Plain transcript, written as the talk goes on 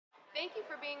Thank you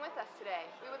for being with us today.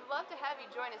 We would love to have you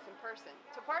join us in person.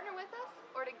 To partner with us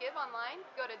or to give online,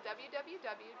 go to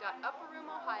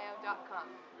www.upperroomohio.com.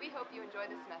 We hope you enjoy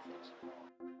this message.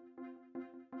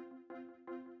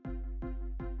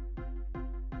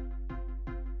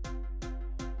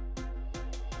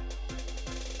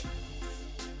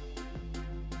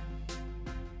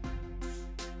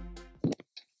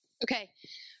 Okay,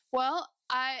 well,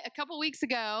 a couple weeks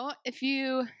ago,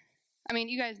 you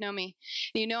guys know me.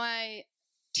 You know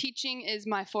teaching is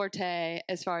my forte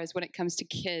as far as when it comes to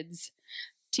kids,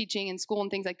 teaching in school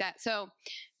and things like that. So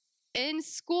in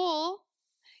school,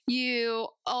 you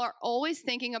are always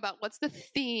thinking about what's the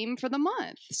theme for the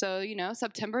month. So,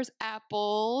 September's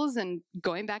apples and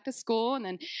going back to school, and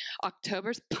then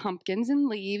October's pumpkins and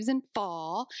leaves and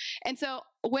fall. And so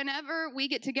whenever we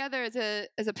get together as a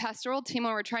pastoral team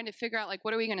when we're trying to figure out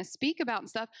what are we going to speak about and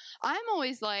stuff, I'm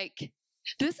always like,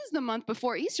 this is the month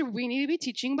before Easter. We need to be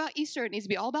teaching about Easter. It needs to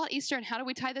be all about Easter. And how do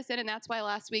we tie this in? And that's why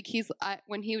last week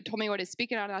when he told me what he's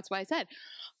speaking on, that's why I said,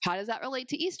 how does that relate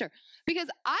to Easter? Because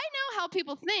I know how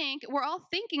people think. We're all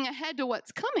thinking ahead to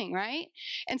what's coming, right?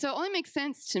 And so it only makes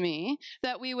sense to me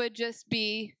that we would just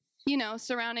be,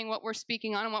 surrounding what we're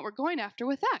speaking on and what we're going after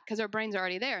with that, because our brains are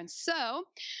already there. And so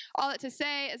all that to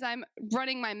say, as I'm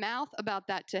running my mouth about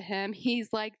that to him,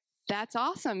 he's like, that's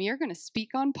awesome. You're going to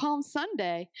speak on Palm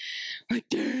Sunday. Like,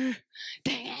 dang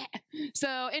it.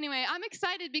 So anyway, I'm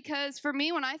excited because for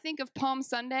me, when I think of Palm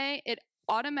Sunday, it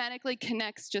automatically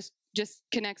connects, just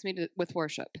connects me with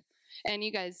worship. And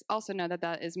you guys also know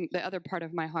that is the other part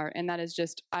of my heart. And that is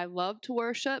just, I love to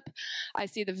worship. I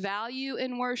see the value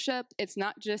in worship. It's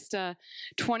not just a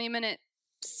 20-minute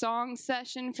song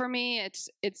session for me. It's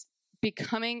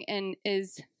becoming and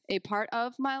is a part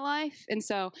of my life. And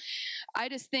so I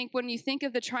just think when you think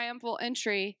of the triumphal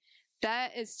entry,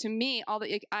 that is to me, all that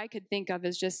I could think of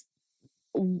is just,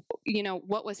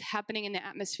 what was happening in the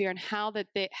atmosphere and how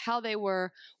they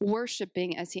were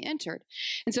worshiping as he entered.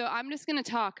 And so I'm just going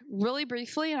to talk really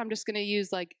briefly, and I'm just going to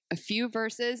use a few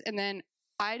verses. And then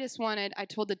I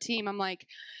told the team, I'm like,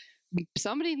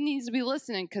 somebody needs to be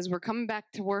listening because we're coming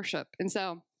back to worship. And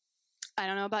so I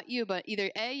don't know about you, but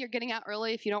either A, you're getting out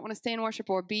early if you don't want to stay in worship,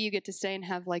 or B, you get to stay and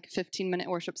have a 15-minute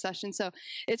worship session. So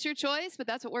it's your choice, but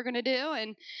that's what we're going to do.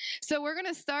 And so we're going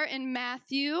to start in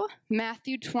Matthew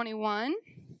 21,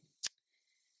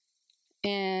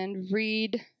 and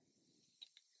read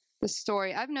the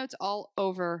story. I have notes all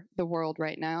over the world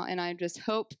right now, and I just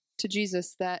hope to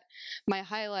Jesus that my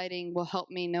highlighting will help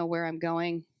me know where I'm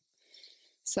going.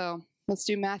 So let's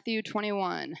do Matthew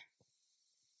 21.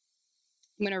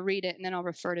 I'm going to read it, and then I'll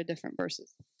refer to different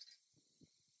verses.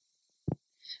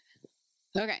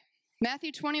 Okay,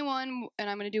 Matthew 21, and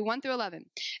I'm going to do 1 through 11.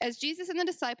 As Jesus and the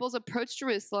disciples approached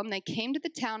Jerusalem, they came to the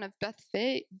town of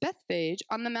Bethphage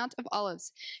on the Mount of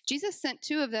Olives. Jesus sent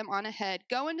two of them on ahead.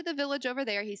 Go into the village over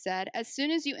there, he said. As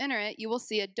soon as you enter it, you will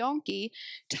see a donkey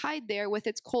tied there with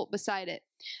its colt beside it.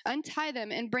 Untie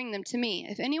them and bring them to me.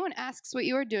 If anyone asks what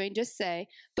you are doing, just say,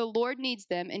 the Lord needs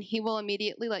them, and he will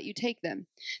immediately let you take them.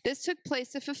 This took place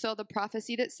to fulfill the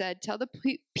prophecy that said, tell the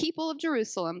people of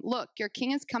Jerusalem, look, your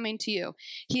king is coming to you.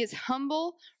 He is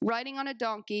humble, riding on a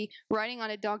donkey's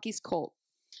colt.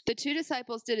 The two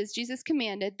disciples did as Jesus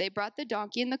commanded. They brought the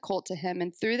donkey and the colt to him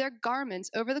and threw their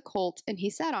garments over the colt, and he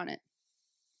sat on it.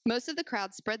 Most of the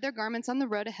crowd spread their garments on the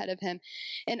road ahead of him,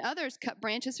 and others cut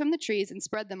branches from the trees and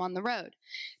spread them on the road.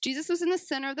 Jesus was in the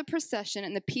center of the procession,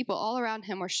 and the people all around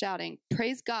him were shouting,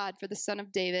 praise God for the Son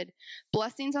of David.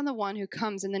 Blessings on the one who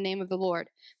comes in the name of the Lord.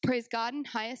 Praise God in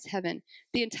highest heaven.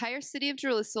 The entire city of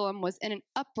Jerusalem was in an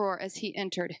uproar as he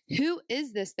entered. Who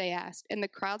is this? They asked, and the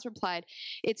crowds replied,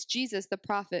 it's Jesus, the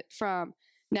prophet from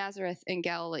Nazareth in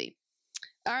Galilee.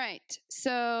 All right,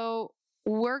 so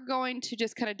we're going to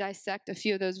just kind of dissect a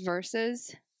few of those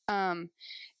verses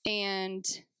and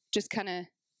just kind of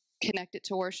connect it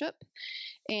to worship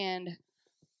and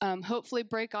hopefully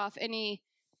break off any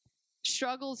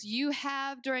struggles you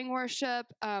have during worship,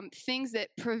 things that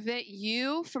prevent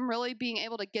you from really being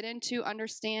able to get into,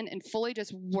 understand, and fully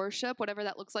just worship, whatever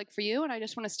that looks like for you. And I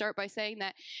just want to start by saying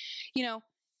that,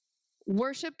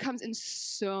 worship comes in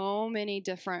so many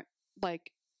different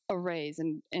arrays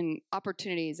and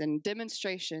opportunities and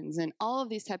demonstrations and all of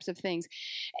these types of things.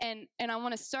 And I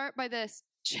want to start by this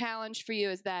challenge for you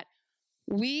is that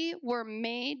we were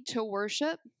made to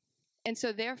worship. And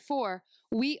so therefore,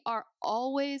 we are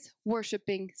always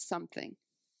worshiping something.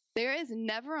 There is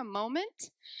never a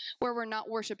moment where we're not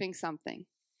worshiping something.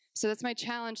 So that's my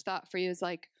challenge thought for you is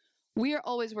we are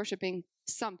always worshiping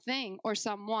something or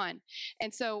someone.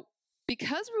 And so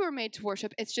because we were made to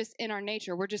worship, it's just in our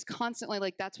nature. We're just constantly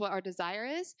like, that's what our desire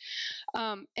is.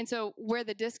 And so where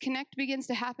the disconnect begins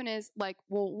to happen is like,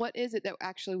 well, what is it that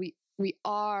actually we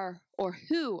are, or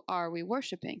who are we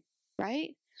worshiping, right?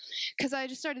 Because I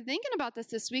just started thinking about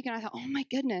this week, and I thought, oh my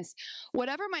goodness,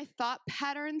 whatever my thought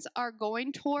patterns are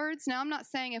going towards. Now, I'm not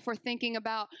saying if we're thinking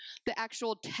about the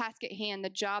actual task at hand, the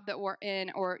job that we're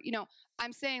in, or,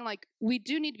 I'm saying like we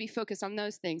do need to be focused on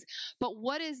those things. But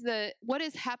what is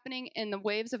happening in the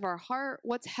waves of our heart?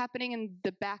 What's happening in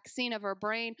the back scene of our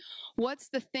brain? What's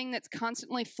the thing that's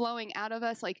constantly flowing out of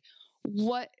us? Like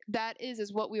what that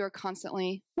is what we are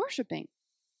constantly worshiping.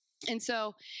 And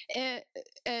so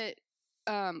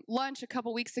lunch a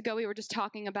couple weeks ago, we were just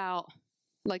talking about,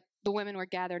 like, the women were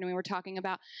gathered, and we were talking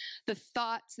about the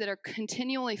thoughts that are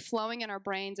continually flowing in our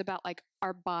brains about, like,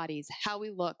 our bodies, how we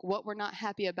look, what we're not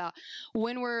happy about.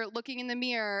 When we're looking in the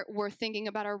mirror, we're thinking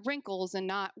about our wrinkles and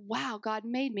not, wow, God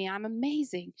made me, I'm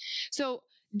amazing. So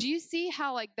do you see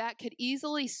how, like, that could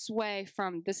easily sway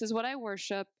from, this is what I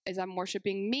worship, is I'm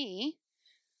worshiping me,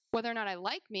 whether or not I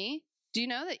like me. Do you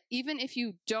know that even if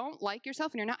you don't like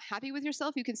yourself and you're not happy with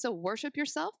yourself, you can still worship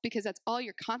yourself because that's all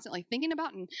you're constantly thinking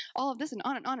about, and all of this and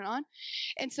on and on and on.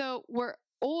 And so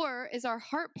or is our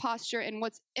heart posture and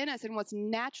what's in us and what's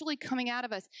naturally coming out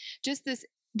of us just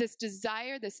this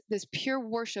desire, this pure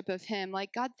worship of him. Like,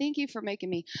 God, thank you for making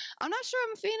me. I'm not sure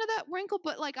I'm a fan of that wrinkle,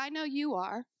 but like, I know you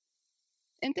are.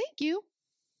 And thank you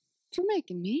for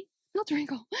making me. Not the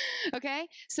wrinkle. Okay?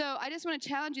 So I just want to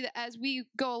challenge you that as we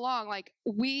go along, like,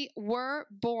 we were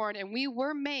born and we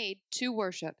were made to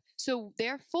worship. So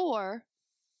therefore,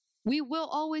 we will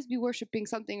always be worshiping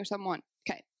something or someone.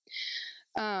 Okay.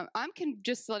 I'm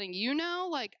just letting you know,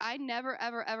 like, I never,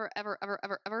 ever, ever, ever, ever,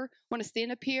 ever, ever want to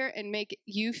stand up here and make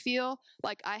you feel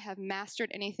like I have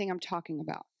mastered anything I'm talking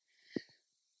about.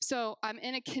 So I'm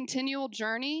in a continual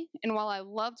journey, and while I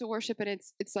love to worship, and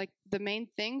it's like the main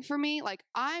thing for me, like,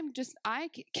 I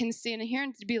can stand here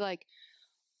and be like,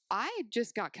 I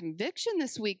just got conviction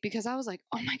this week because I was like,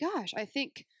 oh my gosh, I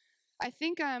think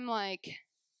I'm like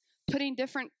putting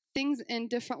different things in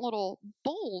different little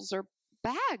bowls or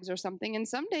bags or something, and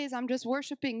some days I'm just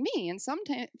worshiping me, and some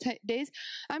days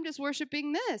I'm just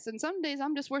worshiping this, and some days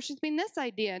I'm just worshiping this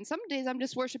idea, and some days I'm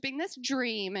just worshiping this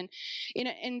dream, and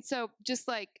and so just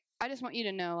like, I just want you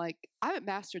to know, like, I haven't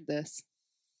mastered this.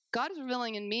 God is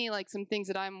revealing in me like some things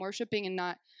that I'm worshiping and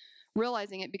not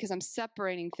realizing it because I'm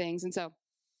separating things. And so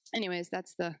anyways,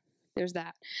 there's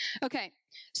that. Okay,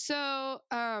 so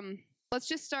let's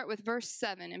just start with verse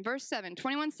 7. In verse 7,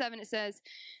 21:7, it says,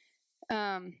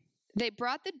 they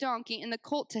brought the donkey and the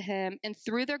colt to him and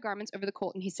threw their garments over the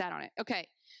colt, and he sat on it. Okay,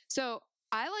 so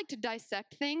I like to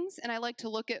dissect things, and I like to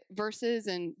look at verses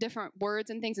and different words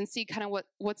and things and see kind of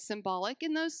what's symbolic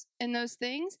in those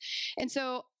things. And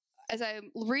so as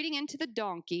I'm reading into the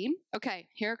donkey, okay,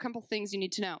 here are a couple things you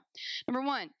need to know. Number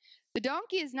one, the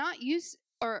donkey is not used,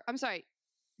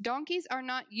 donkeys are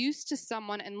not used to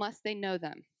someone unless they know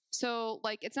them. So,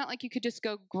 like, it's not like you could just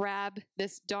go grab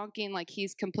this donkey and, like,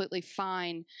 he's completely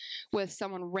fine with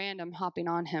someone random hopping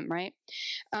on him, right?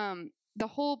 The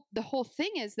whole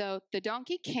thing is, though, the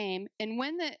donkey came, and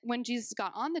when Jesus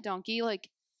got on the donkey, like,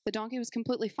 the donkey was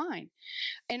completely fine.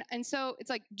 And so it's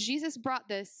like Jesus brought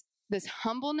this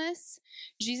humbleness.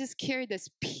 Jesus carried this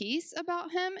peace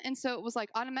about him, and so it was like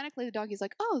automatically the donkey's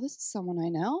like, oh, this is someone I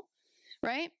know,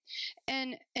 right?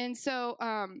 And so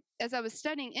as I was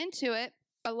studying into it,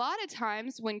 a lot of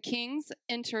times when kings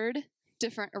entered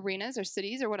different arenas or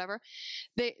cities or whatever,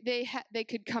 they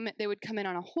would come in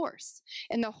on a horse,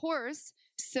 and the horse,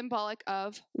 symbolic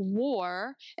of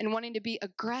war and wanting to be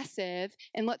aggressive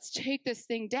and let's take this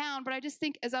thing down. But I just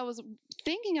think, as I was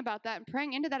thinking about that and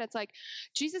praying into that, it's like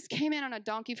Jesus came in on a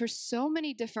donkey for so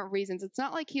many different reasons. It's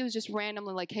not like he was just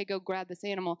randomly like, hey, go grab this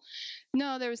animal.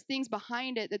 No, there was things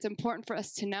behind it that's important for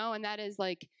us to know, and that is,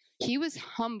 like, he was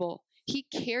humble. He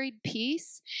carried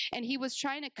peace, and he was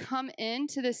trying to come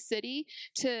into the city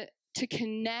to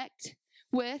connect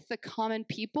with the common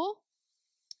people.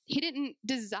 He didn't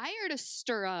desire to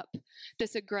stir up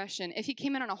this aggression. If he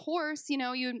came in on a horse,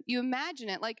 you imagine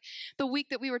it. Like the week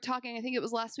that we were talking, I think it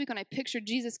was last week, when I pictured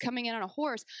Jesus coming in on a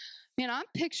horse, man, I'm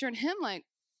picturing him like,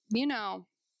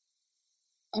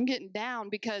 I'm getting down,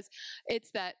 because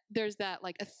there's that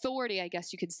like authority, I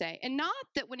guess you could say. And not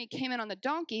that when he came in on the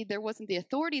donkey, there wasn't the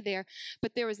authority there,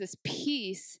 but there was this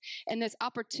peace and this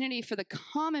opportunity for the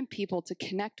common people to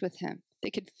connect with him.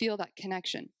 They could feel that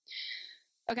connection.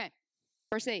 Okay,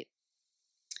 verse 8.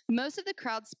 Most of the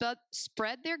crowd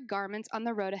spread their garments on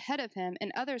the road ahead of him,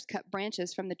 and others cut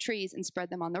branches from the trees and spread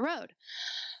them on the road.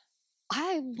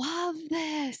 I love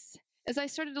this. as I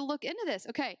started to look into this.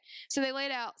 Okay, so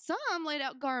some laid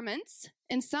out garments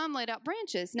and some laid out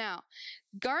branches. Now,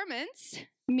 garments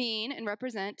mean and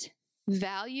represent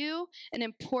value and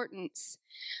importance,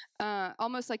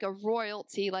 almost like a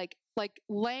royalty, like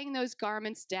laying those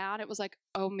garments down. It was like,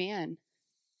 oh man,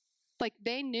 like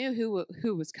they knew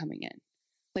who was coming in.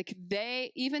 Like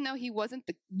even though he wasn't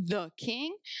the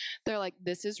king, they're like,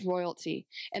 this is royalty.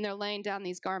 And they're laying down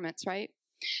these garments, right?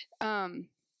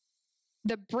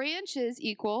 The branches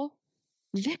equal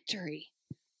victory.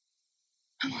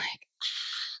 I'm like,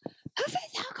 this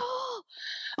is so cool.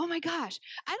 Oh my gosh.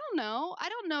 I don't know. I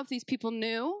don't know if these people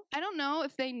knew. I don't know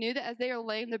if they knew that as they are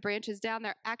laying the branches down,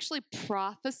 they're actually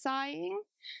prophesying.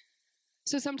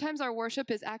 So sometimes our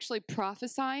worship is actually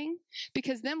prophesying,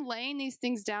 because them laying these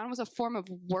things down was a form of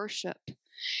worship.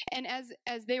 And as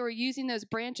they were using those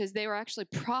branches, they were actually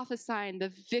prophesying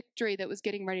the victory that was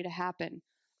getting ready to happen.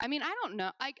 I mean, I don't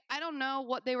know. I don't know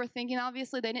what they were thinking.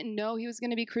 Obviously, they didn't know he was going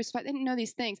to be crucified. They didn't know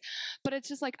these things. But it's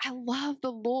just like, I love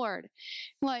the Lord.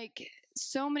 Like,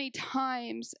 so many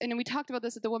times, and we talked about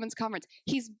this at the women's conference,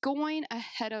 he's going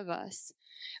ahead of us,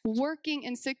 working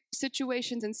in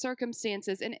situations and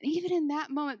circumstances. And even in that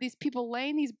moment, these people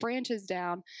laying these branches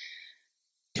down,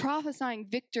 prophesying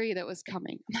victory that was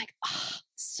coming. I'm like, oh,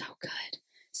 so good.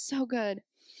 So good.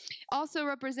 Also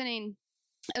representing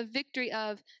a victory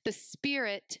of the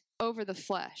spirit over the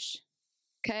flesh.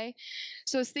 Okay?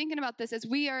 So I was thinking about this. As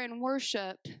we are in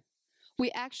worship,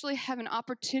 we actually have an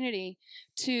opportunity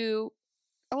to,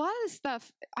 a lot of this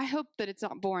stuff, I hope that it's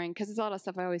not boring, because it's a lot of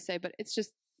stuff I always say, but it's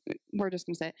just, we're just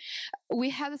going to say it. We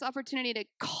have this opportunity to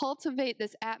cultivate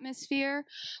this atmosphere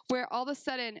where all of a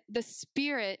sudden the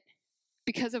spirit,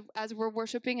 because of as we're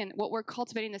worshiping and what we're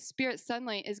cultivating, the spirit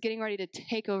suddenly is getting ready to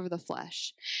take over the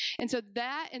flesh. And so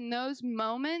that in those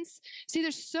moments, see,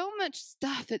 there's so much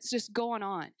stuff that's just going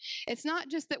on. It's not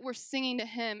just that we're singing to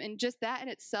him, and just that in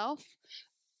itself,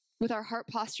 with our heart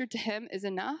postured to him, is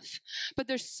enough. But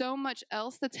there's so much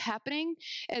else that's happening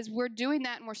as we're doing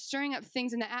that, and we're stirring up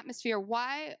things in the atmosphere.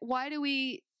 Why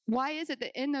is it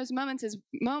that in those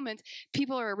moments,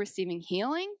 people are receiving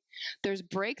healing? There's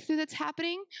breakthrough that's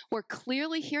happening. We're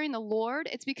clearly hearing the Lord.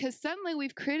 It's because suddenly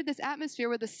we've created this atmosphere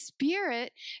where the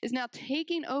spirit is now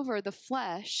taking over the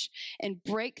flesh, and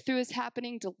breakthrough is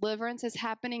happening, deliverance is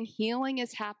happening, healing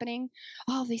is happening,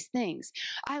 all these things.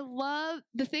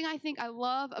 The thing I think I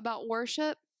love about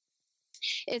worship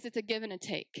is it's a give and a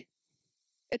take.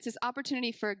 It's this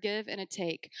opportunity for a give and a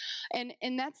take.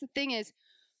 And that's the thing is,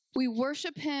 we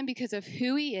worship him because of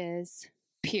who he is,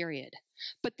 period.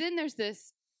 But then there's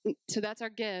this, so that's our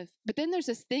give. But then there's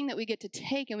this thing that we get to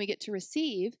take and we get to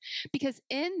receive, because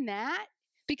in that,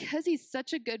 because he's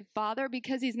such a good father,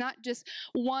 because he's not just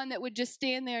one that would just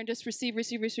stand there and just receive,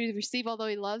 although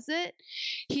he loves it,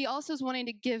 he also is wanting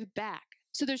to give back.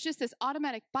 So there's just this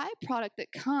automatic byproduct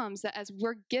that comes, that as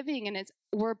we're giving and as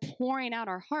we're pouring out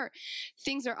our heart,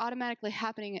 things are automatically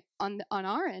happening on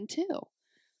our end too.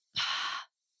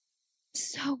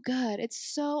 So good. It's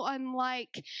so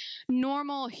unlike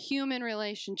normal human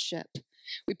relationship.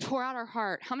 We pour out our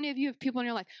heart. How many of you have people in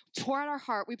your life? Pour out our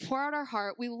heart. We pour out our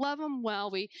heart. We love them well.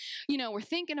 We're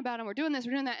thinking about them. We're doing this,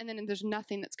 we're doing that. And then there's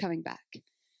nothing that's coming back.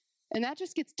 And that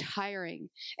just gets tiring.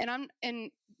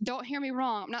 And don't hear me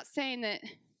wrong. I'm not saying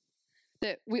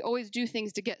that we always do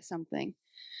things to get something.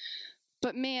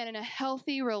 But man, in a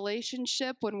healthy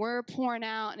relationship, when we're pouring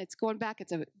out and it's going back,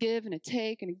 it's a give and a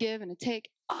take and a give and a take.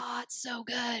 Oh, it's so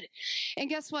good. And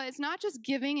guess what? It's not just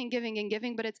giving and giving and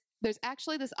giving, but there's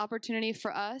actually this opportunity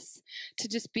for us to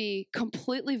just be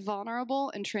completely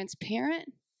vulnerable and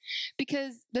transparent.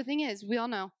 Because the thing is, we all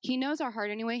know, he knows our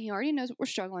heart anyway. He already knows what we're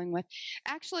struggling with.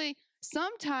 Actually,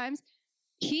 sometimes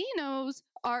he knows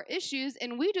our issues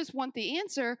and we just want the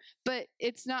answer, but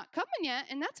it's not coming yet,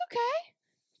 and that's okay.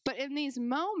 But in these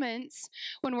moments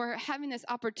when we're having this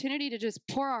opportunity to just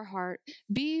pour our heart,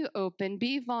 be open,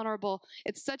 be vulnerable,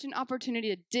 it's such an opportunity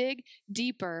to dig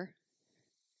deeper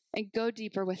and go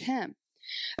deeper with him.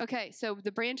 Okay, so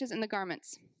the branches and the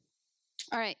garments.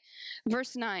 All right,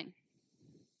 verse 9.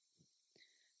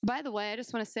 By the way, I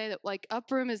just want to say that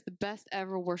Uproom is the best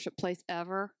ever worship place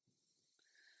ever.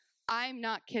 I'm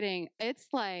not kidding. It's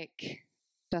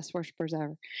best worshipers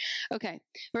ever. Okay,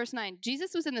 verse 9.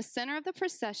 Jesus was in the center of the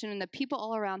procession, and the people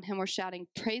all around him were shouting,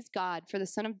 "Praise God for the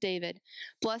Son of David.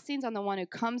 Blessings on the one who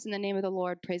comes in the name of the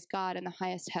Lord. Praise God in the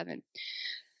highest heaven."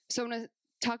 So I'm going to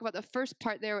talk about the first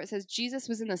part there where it says Jesus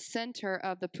was in the center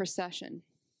of the procession.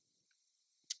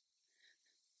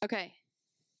 Okay.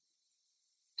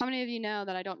 How many of you know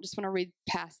that I don't just want to read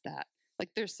past that?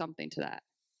 There's something to that.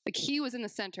 Like he was in the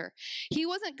center. He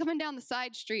wasn't coming down the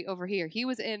side street over here. He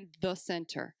was in the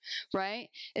center, right?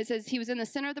 It says he was in the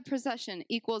center of the procession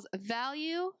equals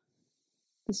value.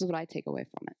 This is what I take away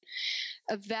from it.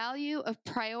 A value of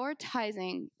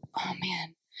prioritizing,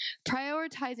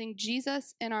 prioritizing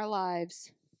Jesus in our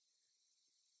lives.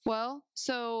 Well,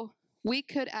 so we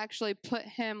could actually put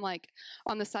him like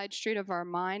on the side street of our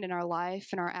mind and our life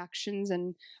and our actions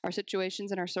and our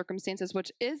situations and our circumstances,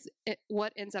 which is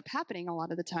what ends up happening a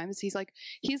lot of the times.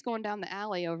 He's going down the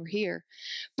alley over here.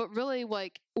 But really,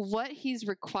 like, what he's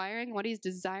requiring, what he's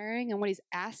desiring, and what he's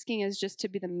asking is just to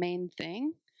be the main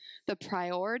thing, the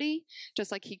priority,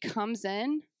 just like he comes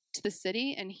in to the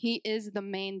city and he is the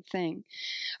main thing.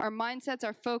 Our mindsets,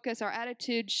 our focus, our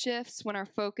attitude shifts when our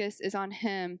focus is on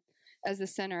him as the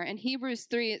center. In Hebrews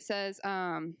 3, it says,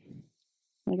 let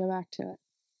me go back to it.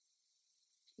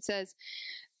 It says,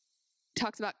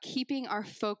 talks about keeping our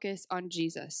focus on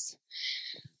Jesus.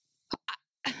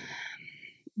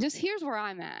 Just here's where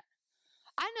I'm at.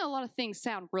 I know a lot of things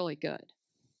sound really good.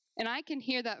 And I can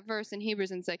hear that verse in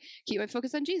Hebrews and say, keep my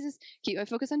focus on Jesus, keep my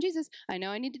focus on Jesus. I know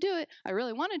I need to do it. I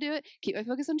really want to do it. Keep my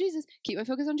focus on Jesus, keep my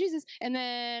focus on Jesus. And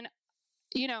then,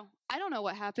 I don't know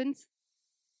what happens.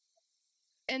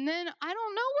 And then I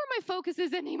don't know where my focus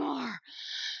is anymore.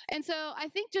 And so I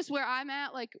think just where I'm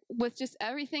at, like with just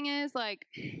everything is like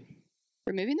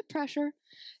removing the pressure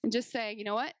and just saying, you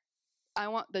know what? I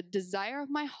want the desire of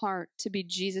my heart to be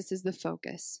Jesus is the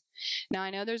focus. Now I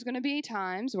know there's going to be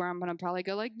times where I'm going to probably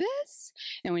go like this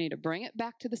and we need to bring it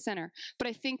back to the center. But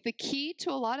I think the key to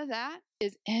a lot of that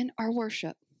is in our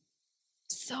worship.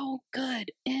 So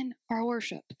good in our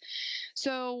worship.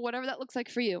 So whatever that looks like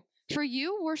for you. For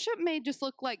you, worship may just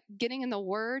look like getting in the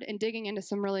Word and digging into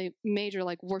some really major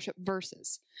like worship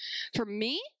verses. For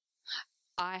me,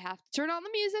 I have to turn on the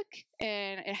music,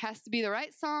 and it has to be the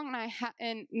right song,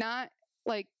 and not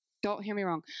like, don't hear me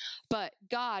wrong, but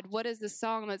God, what is the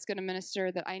song that's going to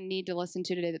minister that I need to listen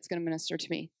to today that's going to minister to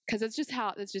me? Because that's just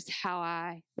how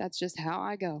I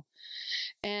go,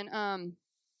 and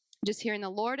just hearing the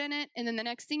Lord in it. And then the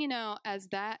next thing you know, as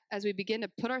we begin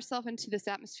to put ourselves into this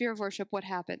atmosphere of worship, what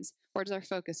happens? Where does our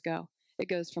focus go? It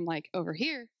goes from like over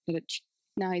here to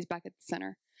now he's back at the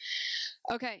center.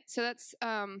 Okay, so that's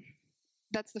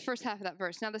the first half of that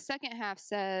verse. Now the second half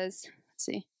says,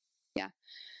 they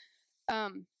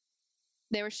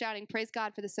were shouting, "Praise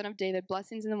God for the Son of David,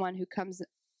 blessings on the one who comes in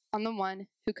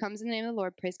the name of the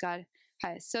Lord, praise God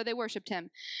highest." So they worshiped him.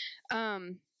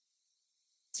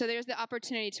 So there's the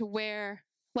opportunity to where,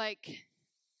 like,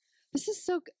 this is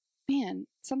so good. Man,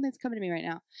 something's coming to me right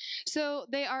now. So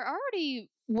they are already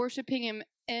worshiping him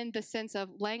in the sense of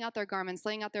laying out their garments,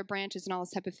 laying out their branches and all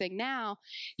this type of thing. Now,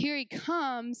 here he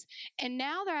comes, and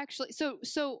now they're actually,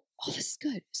 this is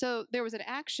good. So there was an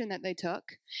action that they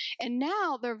took, and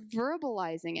now they're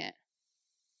verbalizing it,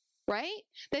 right?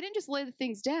 They didn't just lay the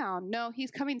things down. No,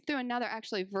 he's coming through, and now they're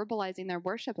actually verbalizing their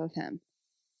worship of him.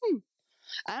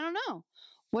 I don't know.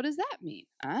 What does that mean?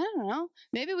 I don't know.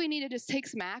 Maybe we need to just take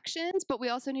some actions, but we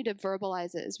also need to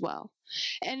verbalize it as well.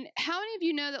 And how many of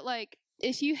you know that, like,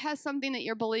 if you have something that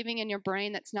you're believing in your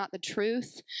brain that's not the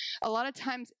truth, a lot of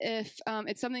times if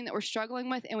it's something that we're struggling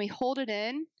with and we hold it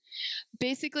in,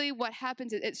 basically what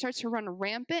happens is it starts to run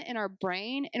rampant in our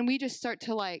brain, and we just start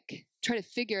to like try to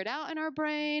figure it out in our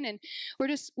brain, and we're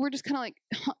just kind of like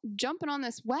jumping on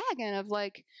this wagon of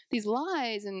like these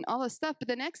lies and all this stuff. But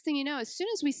the next thing you know, as soon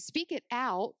as we speak it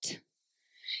out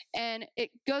and it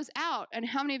goes out, and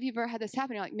how many of you have ever had this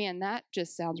happen? You're like, man, that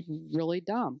just sounds really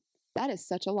dumb. That is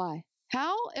such a lie.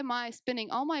 How am I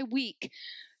spending all my week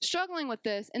struggling with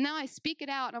this, and now I speak it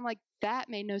out and I'm like, that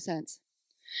made no sense.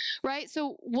 Right?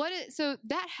 So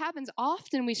that happens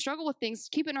often. We struggle with things,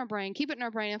 keep it in our brain.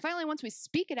 And finally, once we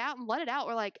speak it out and let it out,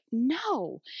 we're like,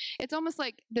 no. It's almost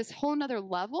like this whole nother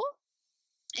level.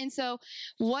 And so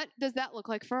what does that look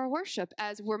like for our worship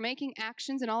as we're making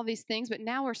actions and all these things, but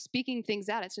now we're speaking things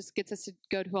out? It just gets us to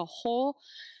go to a whole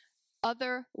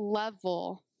other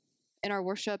level in our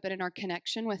worship and in our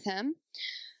connection with him.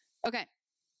 Okay.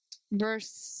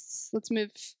 Let's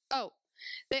move. Oh,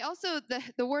 they also,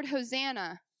 the word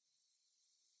Hosanna,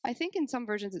 I think in some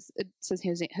versions it says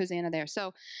Hosanna there.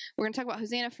 So we're going to talk about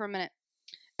Hosanna for a minute.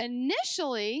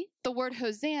 Initially, the word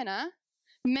Hosanna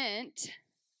meant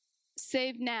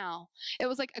save now. It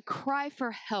was like a cry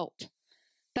for help.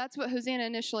 That's what Hosanna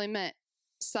initially meant.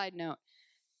 Side note.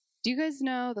 Do you guys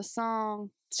know the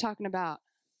song it's talking about?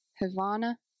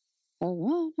 Havana?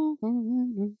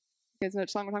 You guys know what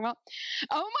song we're talking about?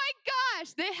 Oh my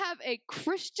gosh, they have a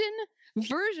Christian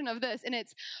version of this, and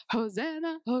it's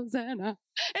Hosanna, Hosanna.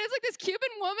 And it's like this Cuban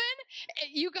woman.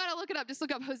 You got to look it up. Just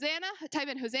look up Hosanna, type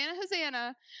in Hosanna,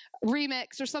 Hosanna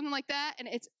remix or something like that, and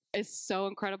it's so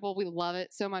incredible. We love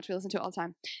it so much. We listen to it all the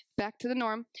time. Back to the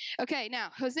norm. Okay, now,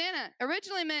 Hosanna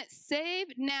originally meant save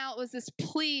now. It was this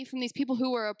plea from these people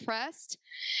who were oppressed.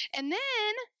 And then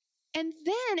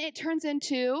it turns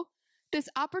into this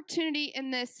opportunity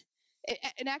in this,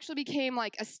 it actually became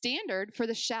like a standard for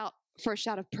a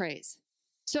shout of praise.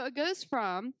 So it goes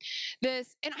from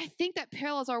this, and I think that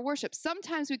parallels our worship.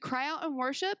 Sometimes we cry out in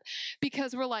worship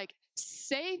because we're like,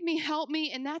 save me, help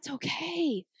me, and that's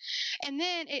okay. And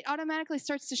then it automatically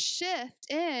starts to shift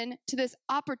into this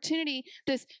opportunity,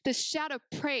 this shout of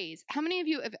praise. How many of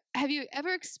you have you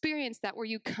ever experienced that, where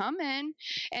you come in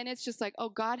and it's just like, oh,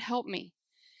 God, help me.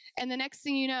 And the next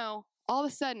thing you know, all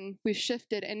of a sudden we've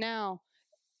shifted, and now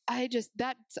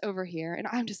that's over here. And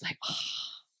I'm just like,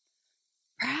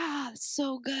 wow, it's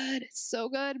so good. It's so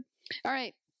good. All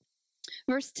right.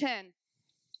 Verse 10.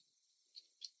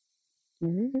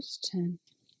 Verse 10.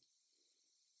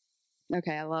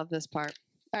 Okay, I love this part.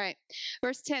 All right.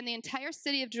 Verse 10, the entire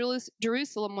city of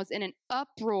Jerusalem was in an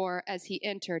uproar as he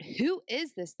entered. Who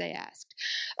is this, they asked.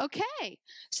 Okay,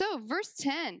 so verse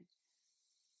 10.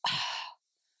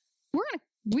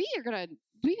 We are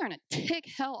gonna tick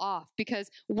hell off, because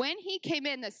when he came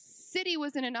in, the city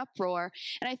was in an uproar.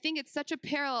 And I think it's such a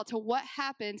parallel to what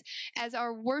happens as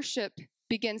our worship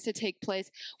begins to take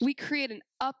place. We create an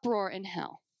uproar in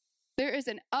hell. There is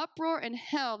an uproar in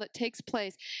hell that takes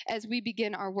place as we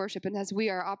begin our worship and as we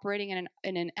are operating in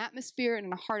an atmosphere and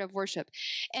in a heart of worship.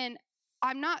 And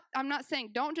I'm not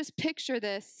saying don't just picture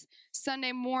this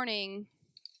Sunday morning.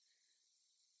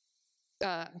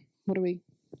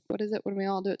 What is it when we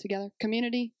all do it together?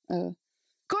 Community?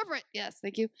 Corporate. Yes,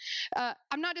 thank you.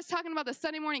 I'm not just talking about the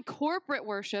Sunday morning corporate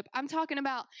worship. I'm talking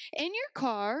about in your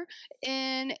car,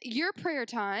 in your prayer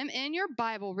time, in your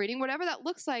Bible reading, whatever that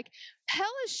looks like.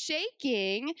 Hell is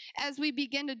shaking as we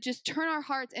begin to just turn our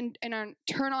hearts and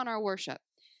turn on our worship.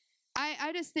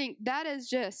 I just think that's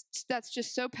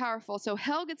just so powerful. So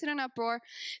hell gets in an uproar.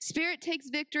 Spirit takes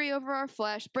victory over our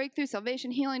flesh, breakthrough,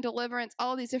 salvation, healing, deliverance,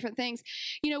 all these different things.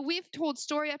 We've told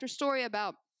story after story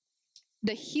about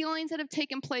the healings that have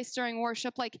taken place during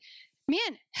worship. Like,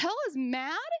 man, hell is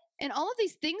mad, and all of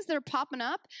these things that are popping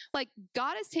up, like,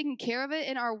 God is taking care of it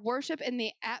in our worship and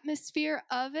the atmosphere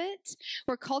of it.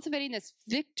 We're cultivating this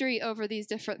victory over these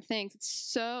different things. It's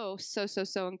so, so, so,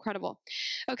 so incredible.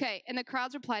 Okay, and the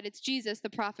crowds replied, it's Jesus, the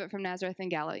prophet from Nazareth in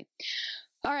Galilee.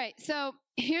 All right, so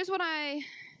here's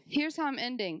how I'm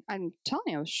ending. I'm telling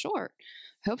you, I was short.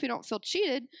 I hope you don't feel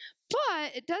cheated.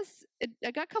 But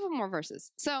I got a couple more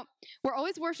verses. So we're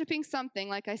always worshiping something,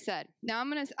 like I said. Now I'm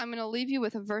gonna leave you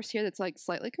with a verse here that's like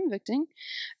slightly convicting.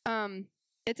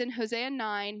 It's in Hosea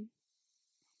 9.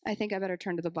 I think I better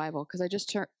turn to the Bible because I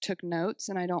just took notes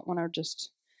and I don't want to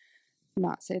just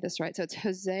not say this right. So it's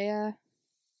Hosea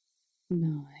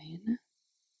 9.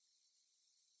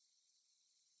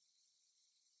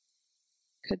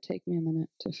 Could take me a minute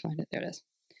to find it. There it is.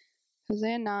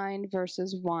 Hosea 9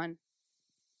 verses 1.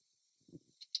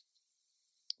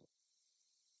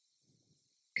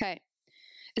 Okay.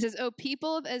 It says, O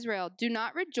people of Israel, do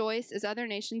not rejoice as other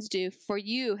nations do, for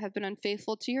you have been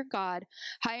unfaithful to your God,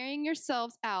 hiring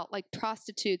yourselves out like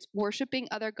prostitutes, worshiping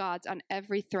other gods on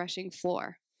every threshing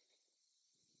floor.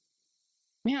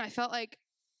 Man, I felt like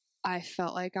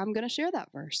I'm going to share that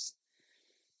verse.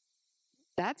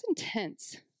 That's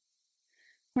intense.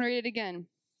 I'm going to read it again.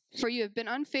 For you have been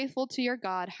unfaithful to your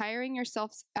God, hiring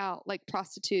yourselves out like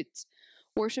prostitutes,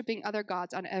 worshiping other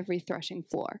gods on every threshing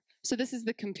floor. So this is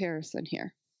the comparison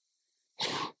here.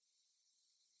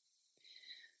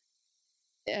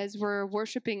 As we're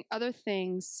worshiping other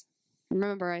things,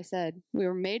 remember I said we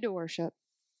were made to worship.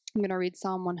 I'm going to read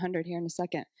Psalm 100 here in a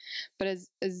second. But as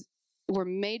we're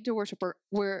made to worship,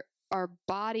 we're our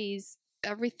bodies,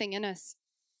 everything in us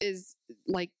is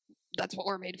like, that's what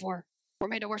we're made for. We're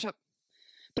made to worship.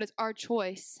 But it's our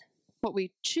choice what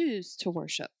we choose to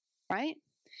worship, right?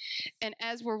 And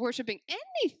as we're worshiping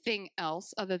anything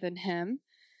else other than him,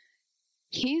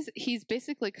 he's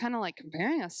basically kind of like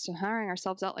comparing us to hiring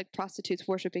ourselves out like prostitutes,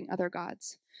 worshiping other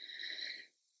gods.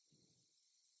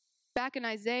 Back in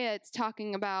Isaiah, it's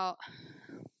talking about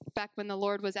back when the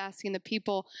Lord was asking the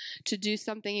people to do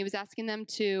something. He was asking them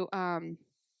to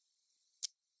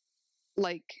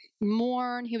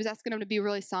mourn. He was asking them to be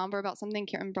really somber about something.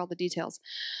 Can't remember all the details.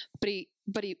 But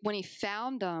when he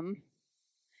found them,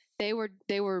 they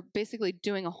were basically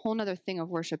doing a whole nother thing of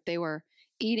worship. They were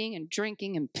eating and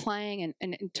drinking and playing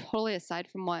and totally aside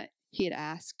from what he had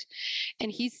asked.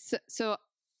 And he's so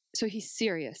he's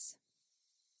serious.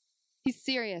 He's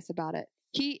serious about it.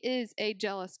 He is a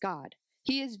jealous God.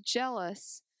 He is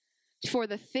jealous for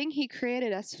the thing he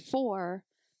created us for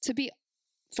to be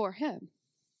for him.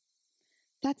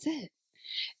 That's it.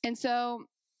 And so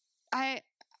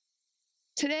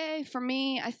today for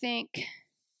me, I think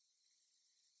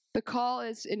the call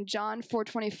is in John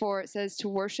 4:24. It says to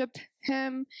worship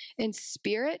him in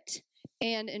spirit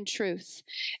and in truth.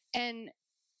 And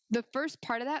the first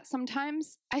part of that,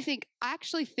 sometimes I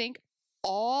actually think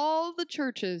all the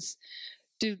churches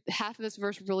do half of this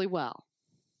verse really well.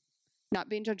 Not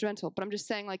being judgmental, but I'm just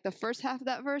saying, like, the first half of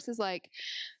that verse is like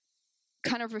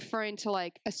kind of referring to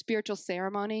like a spiritual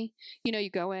ceremony. You know, you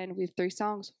go in, we have 3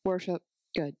 songs, worship,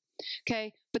 good.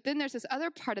 Okay, but then there's this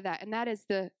other part of that, and that is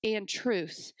the and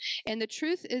truth. And the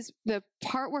truth is the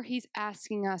part where he's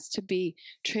asking us to be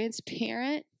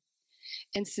transparent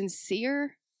and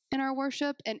sincere in our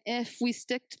worship. And if we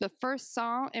stick to the first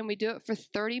song and we do it for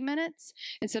 30 minutes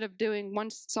instead of doing one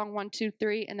song 1, 2,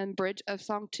 3 and then bridge of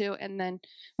song 2 and then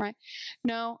right,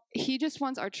 no, he just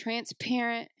wants our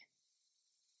transparent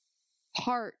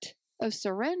heart of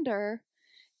surrender.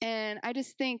 And I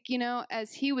just think, you know,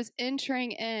 as he was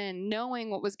entering in, knowing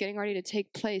what was getting ready to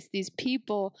take place, these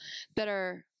people that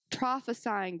are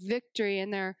prophesying victory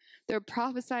and they're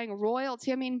prophesying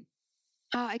royalty. I mean,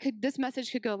 this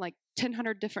message could go like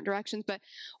 1,000 different directions, but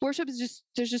worship is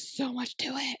there's just so much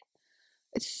to it.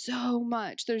 It's so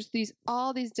much. There's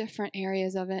all these different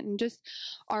areas of it, and just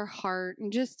our heart,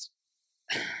 and just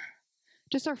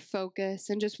our focus,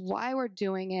 and just why we're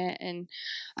doing it. And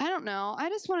I don't know, I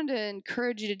just wanted to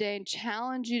encourage you today and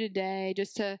challenge you today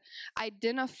just to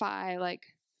identify, like,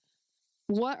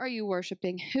 what are you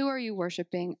worshiping? Who are you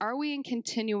worshiping? Are we in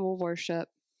continual worship?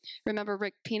 Remember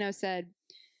Rick Pino said,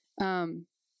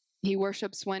 he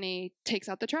worships when he takes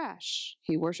out the trash.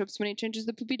 He worships when he changes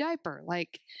the poopy diaper.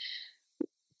 Like,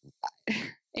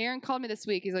 Aaron called me this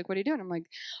week. He's like, what are you doing? I'm like,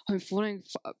 I'm folding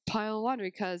a pile of laundry,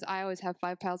 because I always have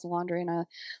 5 piles of laundry. And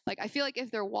I feel like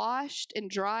if they're washed and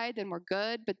dried, then we're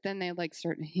good. But then they like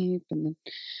start to heap, and then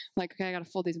I'm like, okay, I got to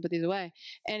fold these and put these away.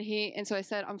 And so I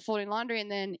said, I'm folding laundry.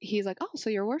 And then he's like, oh, so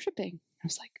you're worshiping? I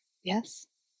was like, yes,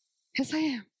 I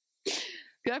am.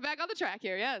 Get back on the track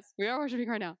here. Yes, we are worshiping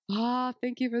right now.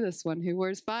 Thank you for this one who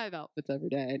wears 5 outfits every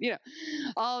day. And, you know,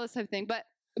 all this type of thing. But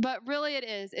really it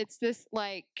is. It's this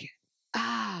like,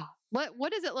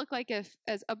 what does it look like if,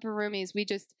 as upper roomies, we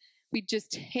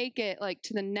just take it like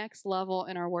to the next level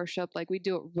in our worship? Like, we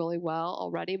do it really well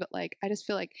already, but like, I just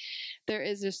feel like there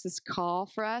is just this call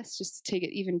for us just to take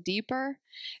it even deeper,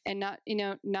 and not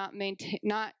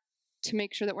to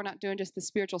make sure that we're not doing just the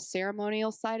spiritual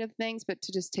ceremonial side of things, but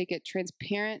to just take it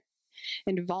transparent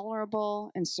and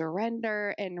vulnerable and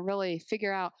surrender, and really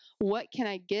figure out, what can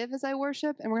I give as I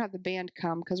worship? And we're going to have the band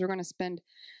come, because we're going to spend,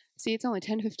 it's only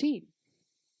 10:15.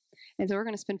 And so we're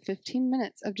going to spend 15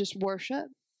 minutes of just worship.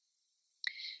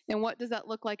 And what does that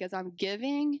look like as I'm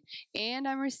giving and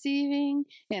I'm receiving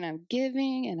and I'm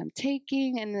giving and I'm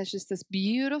taking, and there's just this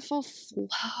beautiful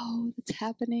flow that's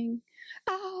happening.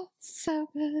 Oh, so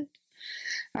good.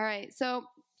 All right, so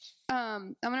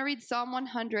I'm going to read Psalm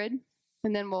 100,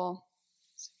 and then we're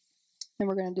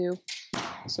going to do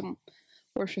some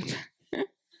worship.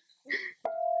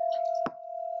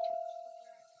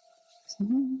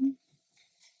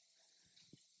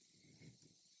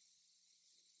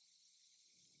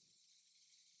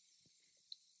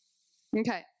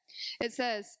 Okay, it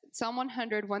says, Psalm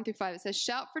 100, 1-5, it says,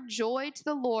 shout for joy to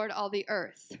the Lord, all the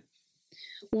earth.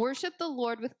 Worship the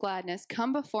Lord with gladness.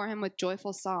 Come before him with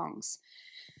joyful songs.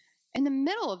 In the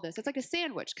middle of this, it's like a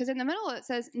sandwich, because in the middle it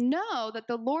says, know that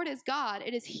the Lord is God.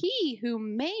 It is he who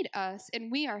made us,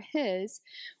 and we are his.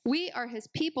 We are his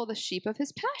people, the sheep of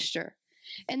his pasture.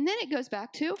 And then it goes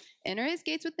back to, enter his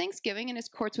gates with thanksgiving and his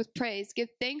courts with praise. Give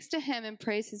thanks to him and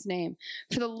praise his name.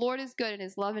 For the Lord is good, and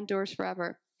his love endures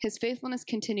forever. His faithfulness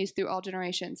continues through all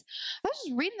generations. I was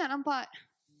just reading that and I thought,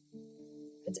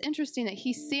 it's interesting that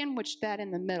he sandwiched that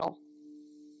in the middle.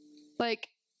 Like,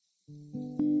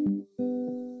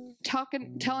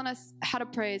 telling us how to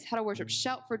praise, how to worship,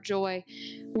 shout for joy,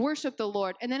 worship the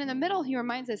Lord. And then in the middle, he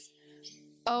reminds us,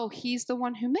 oh, he's the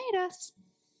one who made us,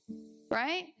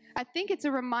 right? I think it's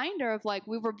a reminder of, like,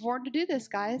 we were born to do this,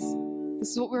 guys.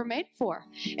 This is what we were made for.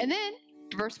 And then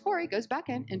verse 4, he goes back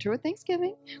in, enter with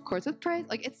thanksgiving, courts with praise.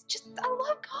 Like, it's just, I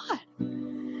love God.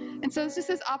 And so it's just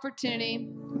this opportunity.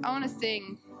 I want to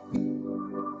sing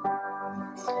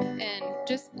and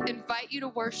just invite you to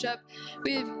worship.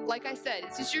 Like I said,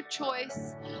 it's just your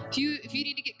choice. If you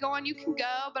need to get going, you can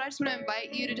go, but I just want to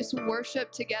invite you to just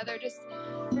worship together. Just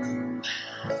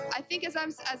I think as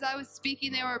I was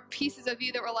speaking, there were pieces of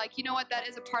you that were like, you know what, that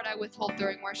is a part I withhold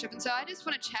during worship. And so I just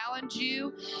want to challenge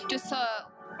you just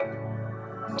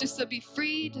to be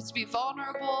free, just to be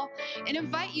vulnerable, and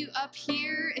invite you up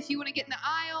here if you want to get in the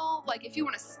aisle, like if you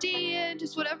want to stand,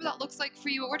 just whatever that looks like for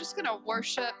you. But we're just going to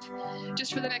worship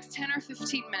just for the next 10 or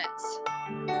 15 minutes.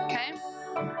 Okay?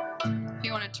 If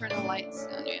you want to turn the lights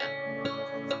on,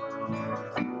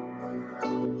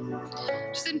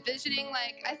 just envisioning,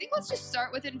 like, I think let's just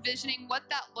start with envisioning what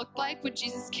that looked like when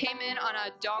Jesus came in on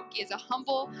a donkey as a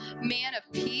humble man of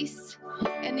peace.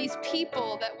 And these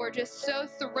people that were just so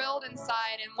thrilled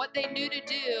inside, and what they knew to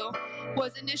do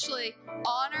was initially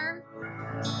honor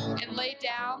and lay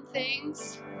down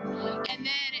things. And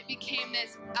then it became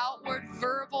this outward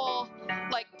verbal,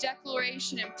 like,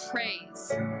 declaration and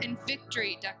praise and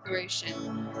victory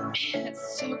declaration. Man,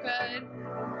 it's so good.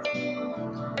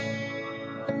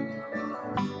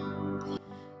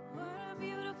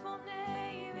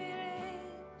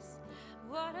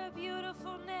 What a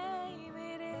beautiful name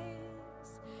it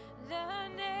is, the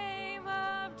name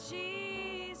of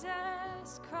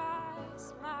Jesus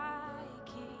Christ, my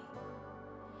King.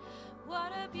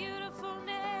 What a beautiful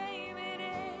name it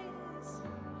is,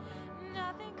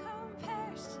 nothing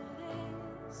compares to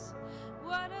this.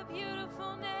 What a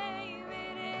beautiful name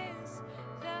it is,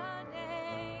 the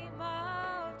name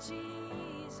of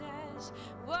Jesus.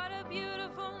 What a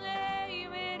beautiful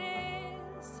name it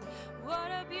is,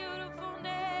 what a beautiful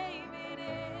name it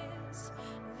is,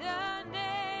 the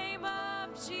name of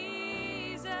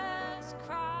Jesus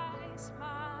Christ,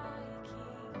 my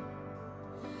King.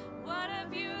 What a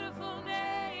beautiful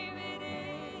name it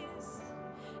is,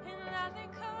 and nothing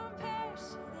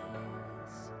compares to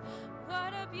this.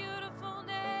 What a beautiful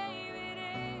name it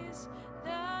is,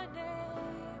 the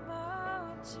name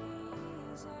of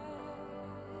Jesus.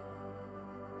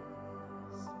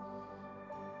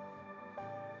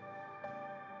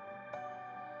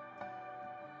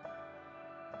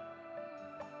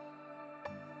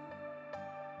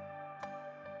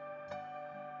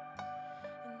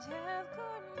 Death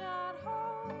could not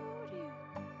hold you,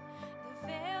 the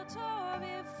veil tore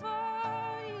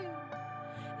before you.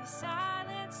 Your